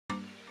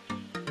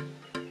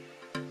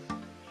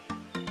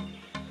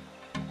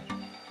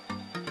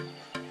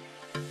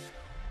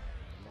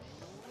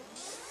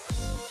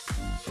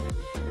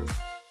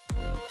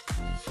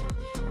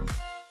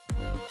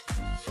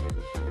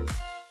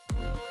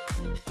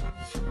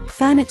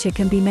Furniture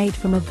can be made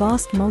from a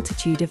vast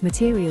multitude of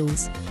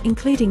materials,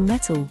 including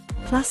metal,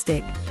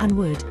 plastic, and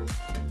wood.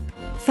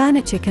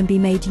 Furniture can be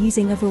made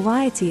using a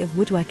variety of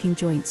woodworking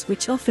joints,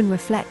 which often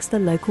reflects the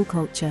local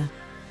culture.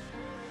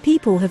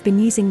 People have been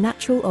using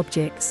natural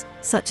objects,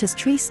 such as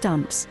tree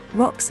stumps,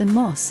 rocks and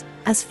moss,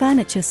 as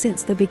furniture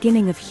since the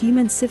beginning of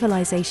human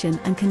civilization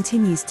and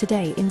continues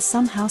today in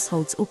some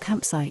households or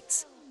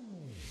campsites.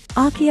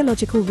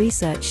 Archaeological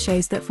research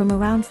shows that from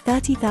around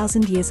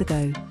 30,000 years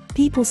ago,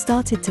 people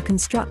started to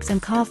construct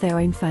and carve their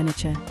own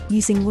furniture,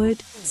 using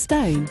wood,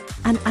 stone,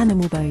 and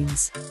animal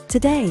bones.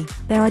 Today,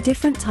 there are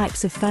different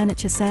types of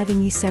furniture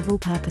serving you several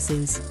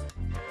purposes.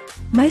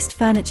 Most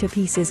furniture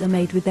pieces are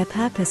made with their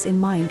purpose in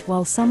mind,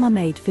 while some are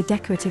made for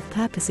decorative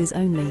purposes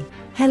only.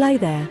 Hello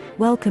there,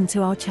 welcome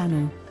to our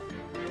channel.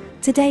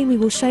 Today we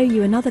will show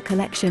you another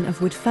collection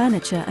of wood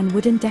furniture and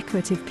wooden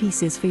decorative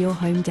pieces for your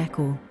home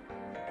decor.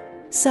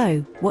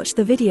 So, watch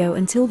the video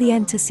until the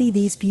end to see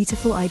these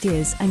beautiful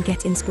ideas and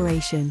get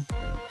inspiration.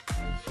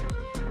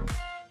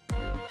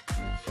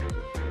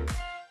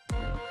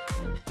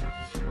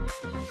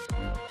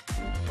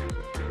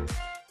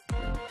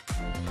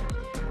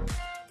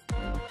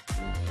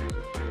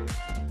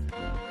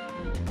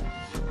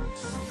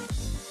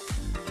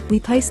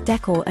 We post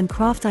decor and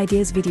craft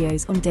ideas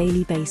videos on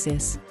daily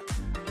basis.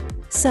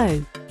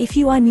 So, if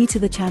you are new to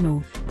the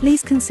channel,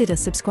 please consider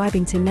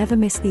subscribing to never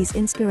miss these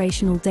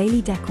inspirational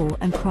daily decor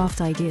and craft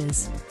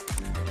ideas.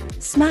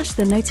 Smash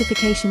the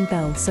notification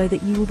bell so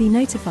that you will be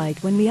notified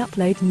when we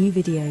upload new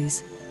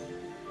videos.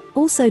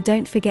 Also,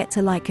 don't forget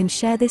to like and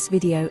share this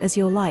video, as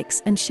your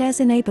likes and shares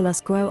enable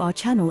us grow our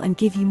channel and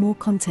give you more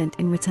content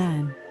in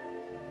return.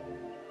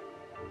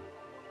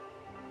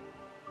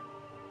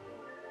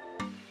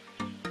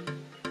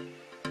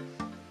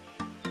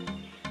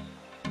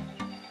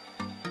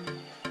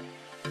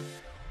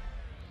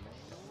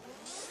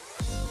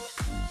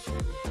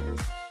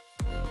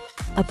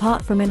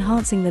 Apart from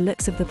enhancing the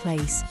looks of the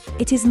place,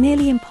 it is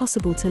nearly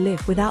impossible to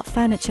live without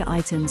furniture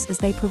items, as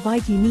they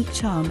provide unique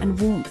charm and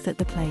warmth at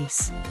the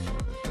place.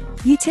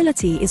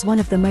 Utility is one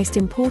of the most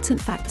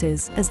important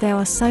factors, as there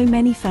are so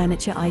many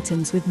furniture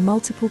items with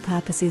multiple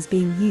purposes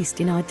being used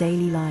in our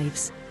daily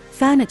lives.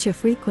 Furniture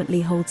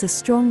frequently holds a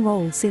strong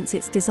role, since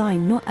its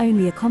design not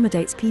only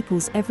accommodates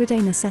people's everyday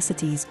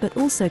necessities but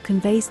also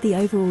conveys the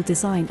overall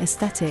design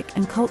aesthetic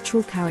and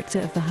cultural character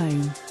of the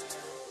home.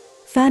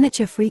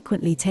 Furniture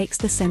frequently takes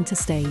the center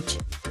stage.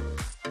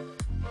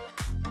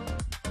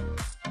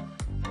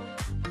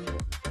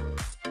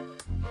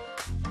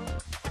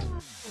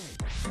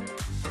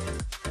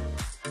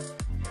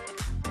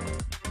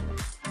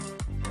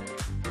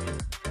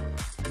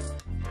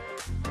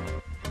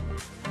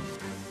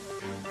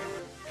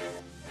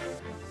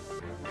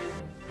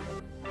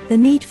 The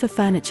need for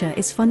furniture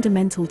is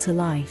fundamental to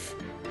life.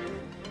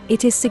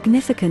 It is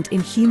significant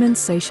in human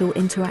social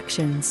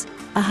interactions.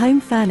 A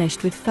home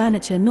furnished with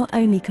furniture not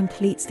only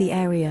completes the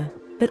area,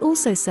 but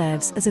also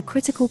serves as a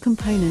critical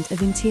component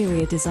of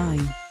interior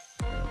design.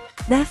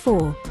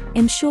 Therefore,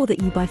 ensure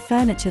that you buy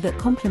furniture that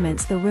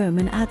complements the room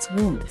and adds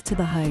warmth to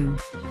the home.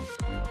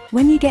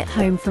 When you get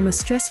home from a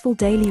stressful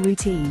daily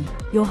routine,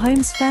 your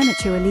home's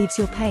furniture relieves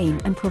your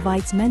pain and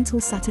provides mental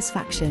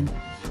satisfaction.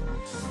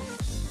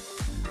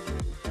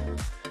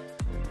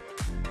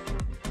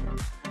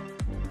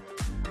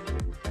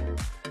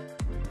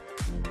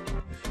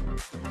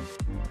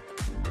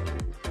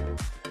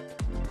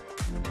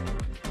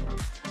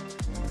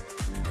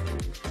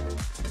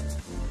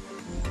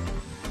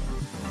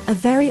 A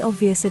very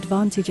obvious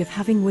advantage of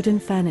having wooden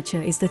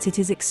furniture is that it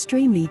is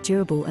extremely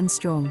durable and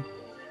strong.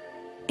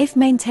 If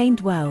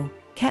maintained well,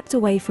 kept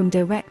away from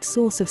direct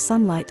source of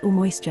sunlight or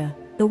moisture,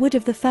 the wood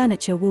of the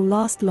furniture will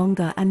last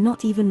longer and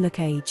not even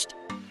look aged.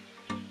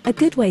 A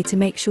good way to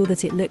make sure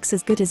that it looks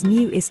as good as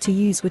new is to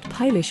use wood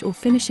polish or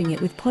finishing it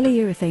with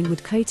polyurethane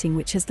wood coating,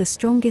 which has the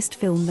strongest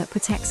film that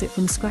protects it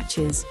from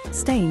scratches,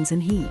 stains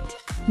and heat.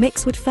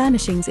 Mix wood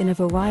furnishings in a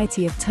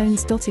variety of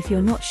tones. If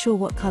you're not sure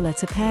what color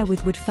to pair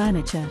with wood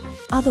furniture,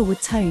 other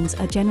wood tones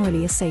are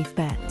generally a safe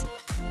bet.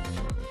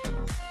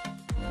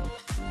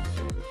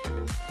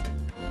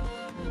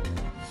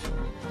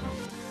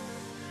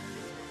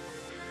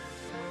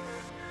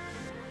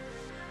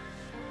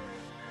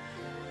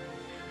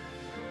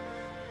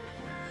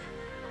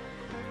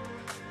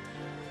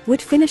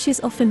 Wood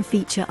finishes often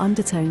feature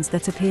undertones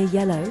that appear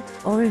yellow,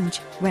 orange,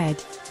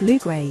 red,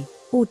 blue-gray,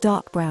 or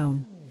dark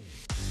brown.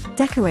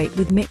 Decorate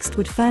with mixed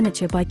wood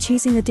furniture by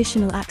choosing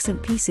additional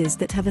accent pieces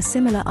that have a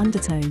similar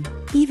undertone,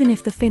 even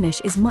if the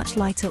finish is much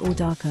lighter or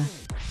darker.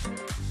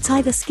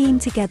 Tie the scheme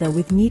together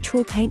with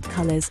neutral paint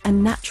colors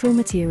and natural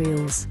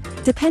materials.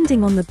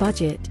 Depending on the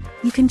budget,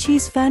 you can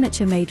choose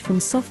furniture made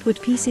from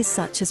softwood pieces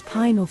such as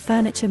pine, or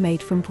furniture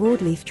made from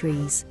broadleaf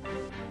trees.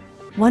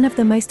 One of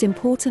the most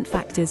important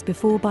factors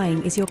before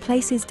buying is your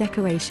place's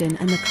decoration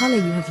and the color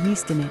you have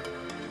used in it.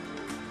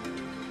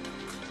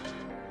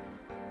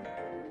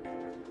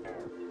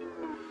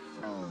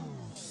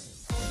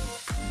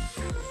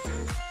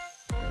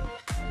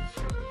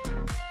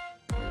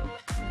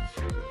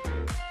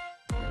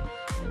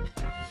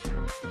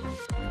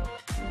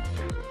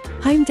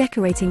 Home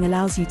decorating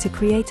allows you to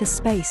create a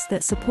space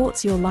that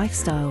supports your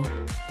lifestyle.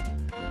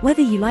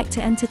 Whether you like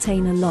to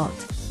entertain a lot,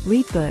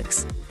 read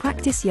books,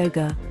 practice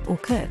yoga, or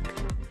cook,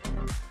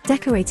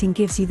 decorating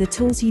gives you the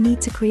tools you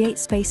need to create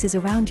spaces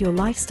around your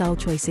lifestyle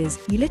choices.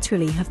 You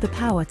literally have the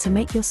power to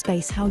make your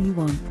space how you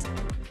want.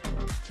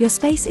 Your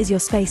space is your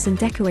space, and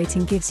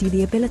decorating gives you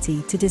the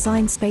ability to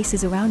design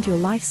spaces around your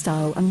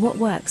lifestyle and what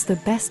works the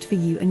best for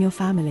you and your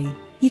family.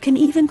 You can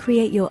even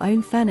create your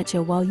own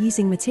furniture while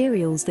using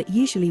materials that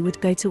usually would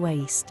go to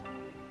waste.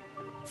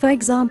 For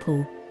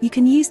example, you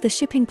can use the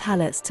shipping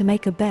pallets to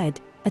make a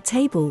bed, a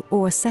table,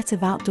 or a set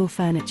of outdoor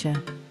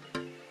furniture.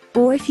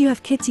 Or if you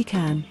have kids, you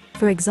can,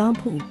 for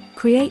example,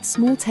 create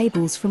small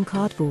tables from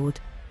cardboard.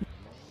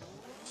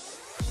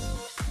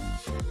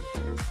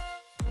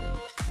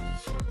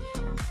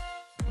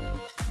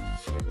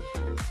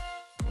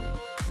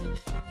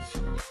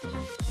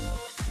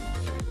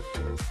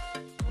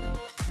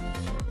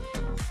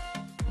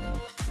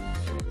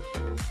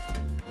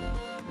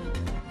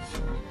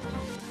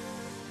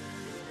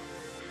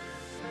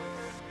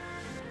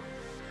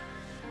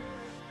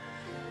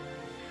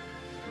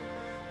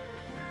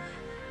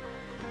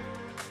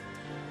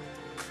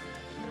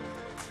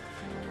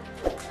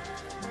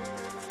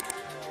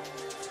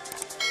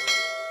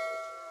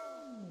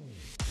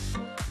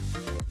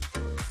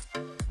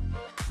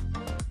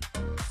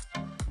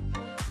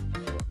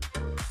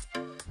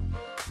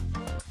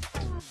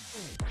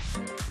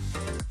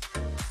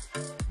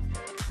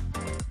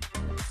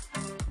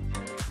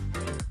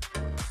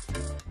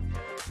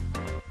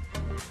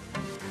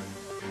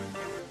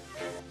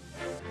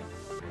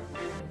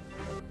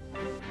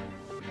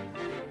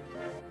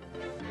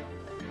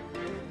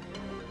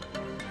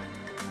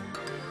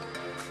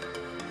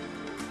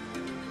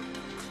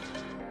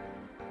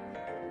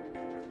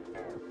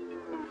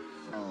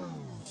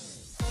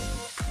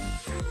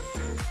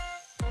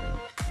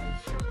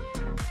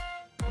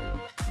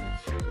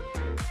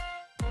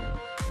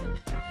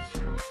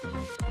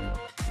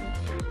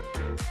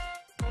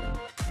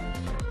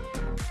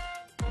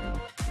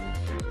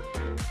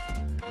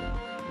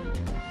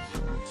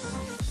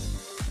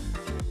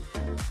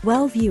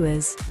 Well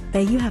viewers,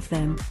 there you have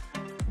them.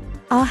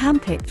 Our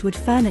handpicked wood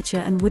furniture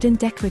and wooden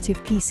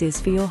decorative pieces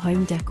for your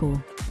home decor.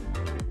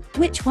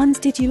 Which ones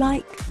did you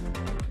like?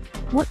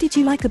 What did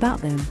you like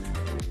about them?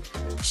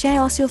 Share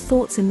us your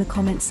thoughts in the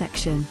comment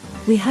section.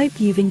 We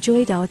hope you've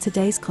enjoyed our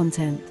today's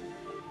content.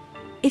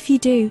 If you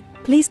do,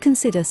 please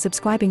consider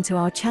subscribing to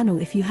our channel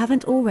if you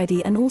haven't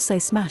already, and also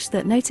smash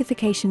that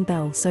notification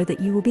bell so that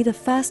you will be the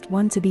first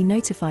one to be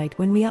notified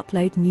when we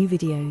upload new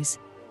videos.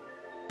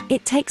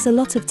 It takes a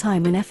lot of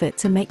time and effort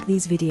to make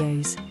these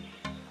videos.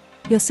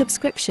 Your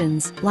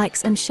subscriptions,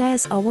 likes and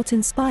shares are what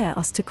inspire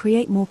us to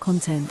create more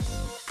content.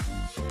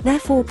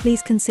 Therefore,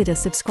 please consider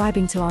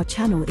subscribing to our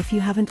channel if you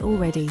haven't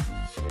already.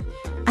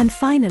 And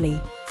finally,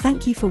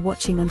 thank you for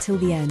watching until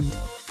the end.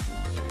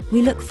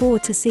 We look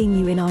forward to seeing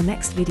you in our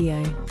next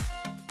video.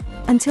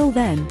 Until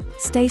then,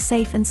 stay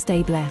safe and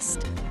stay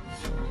blessed.